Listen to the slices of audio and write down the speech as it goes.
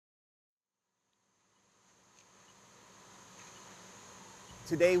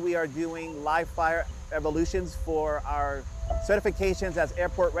Today we are doing live fire evolutions for our certifications as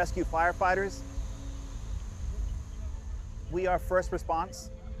airport rescue firefighters. We are first response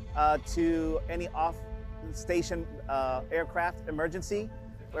to any off-station aircraft emergency,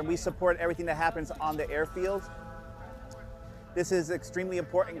 where we support everything that happens on the airfield. This is an extremely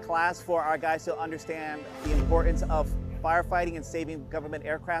important class for our guys to understand the importance of firefighting and saving government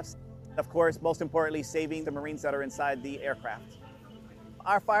aircrafts. Of course, most importantly, saving the Marines that are inside the aircraft.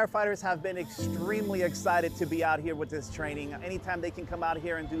 Our firefighters have been extremely excited to be out here with this training. Anytime they can come out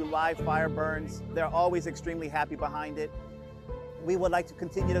here and do live fire burns, they're always extremely happy behind it. We would like to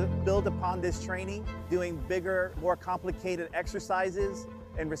continue to build upon this training, doing bigger, more complicated exercises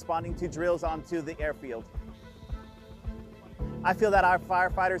and responding to drills onto the airfield. I feel that our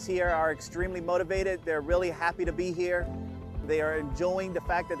firefighters here are extremely motivated. They're really happy to be here. They are enjoying the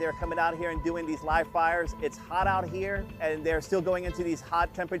fact that they're coming out here and doing these live fires. It's hot out here and they're still going into these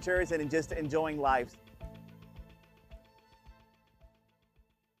hot temperatures and just enjoying life.